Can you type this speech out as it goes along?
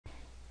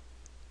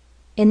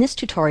In this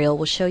tutorial,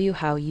 we'll show you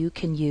how you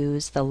can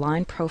use the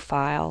Line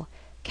Profile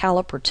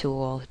Caliper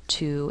tool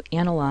to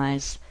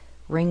analyze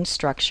ring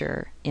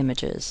structure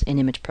images in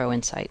ImagePro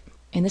Insight.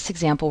 In this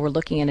example, we're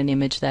looking at an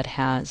image that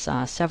has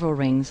several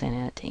rings in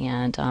it,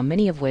 and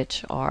many of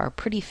which are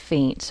pretty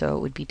faint, so it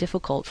would be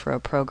difficult for a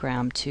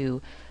program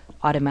to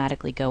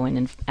automatically go in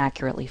and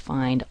accurately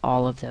find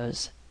all of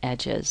those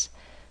edges.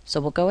 So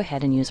we'll go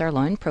ahead and use our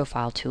Line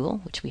Profile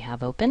tool, which we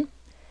have open,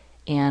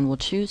 and we'll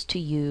choose to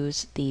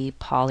use the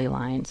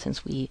polyline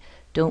since we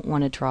don't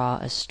want to draw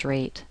a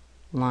straight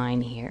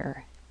line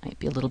here. It might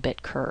be a little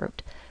bit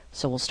curved.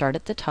 So we'll start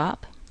at the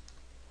top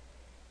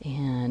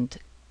and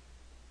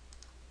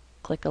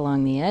click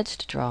along the edge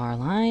to draw our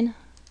line,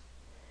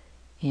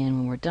 and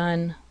when we're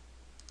done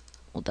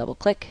we'll double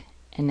click,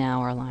 and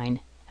now our line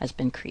has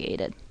been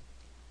created.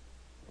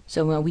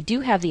 So we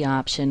do have the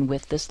option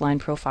with this Line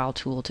Profile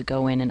tool to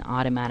go in and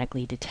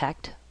automatically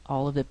detect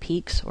all of the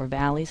peaks or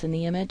valleys in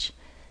the image,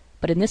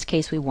 but in this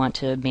case we want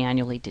to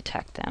manually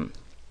detect them.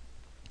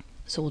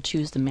 So we'll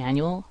choose the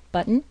Manual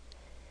button,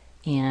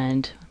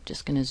 and I'm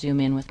just going to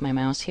zoom in with my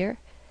mouse here,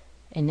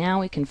 and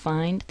now we can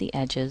find the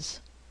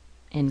edges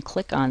and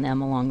click on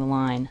them along the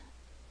line.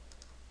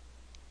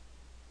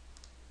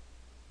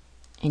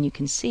 And you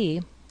can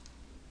see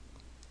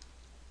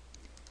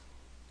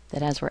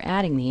that as we're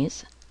adding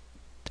these,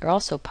 they're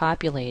also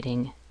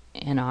populating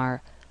in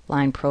our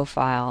line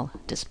profile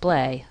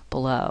display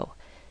below.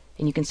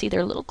 And you can see they're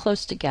a little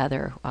close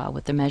together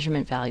with the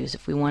measurement values.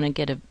 If we want to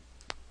get a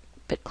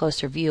bit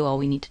closer view, all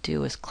we need to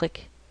do is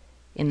click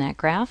in that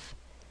graph,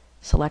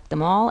 select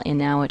them all, and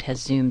now it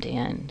has zoomed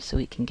in so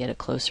we can get a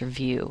closer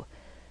view.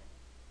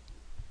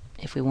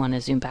 If we want to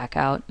zoom back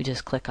out, we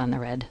just click on the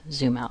red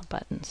zoom out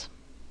buttons.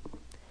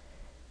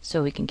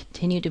 So we can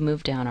continue to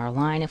move down our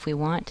line if we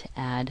want to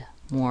add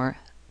more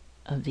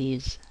of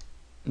these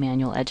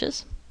manual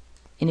edges.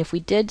 And if we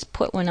did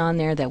put one on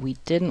there that we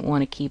didn't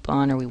want to keep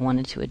on, or we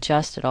wanted to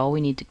adjust it, all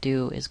we need to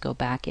do is go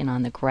back in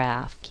on the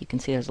graph. You can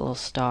see there's a little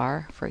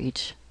star for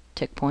each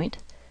tick point.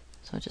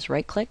 So just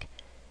right click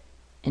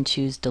and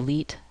choose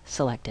Delete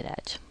Selected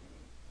Edge.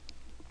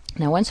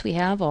 Now once we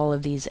have all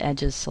of these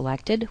edges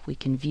selected, we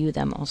can view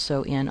them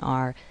also in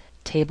our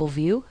table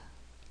view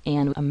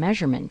and a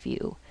measurement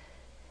view.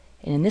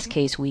 And in this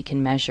case we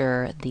can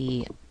measure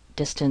the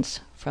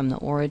distance from the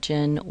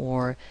origin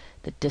or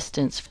the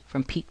distance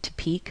from peak to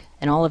peak,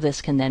 and all of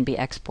this can then be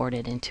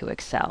exported into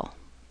Excel.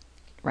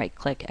 Right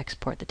click,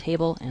 export the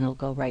table, and it'll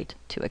go right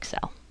to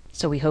Excel.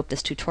 So we hope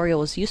this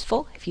tutorial was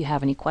useful. If you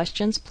have any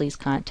questions, please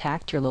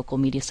contact your local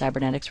Media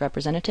Cybernetics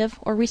representative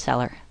or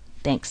reseller.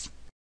 Thanks.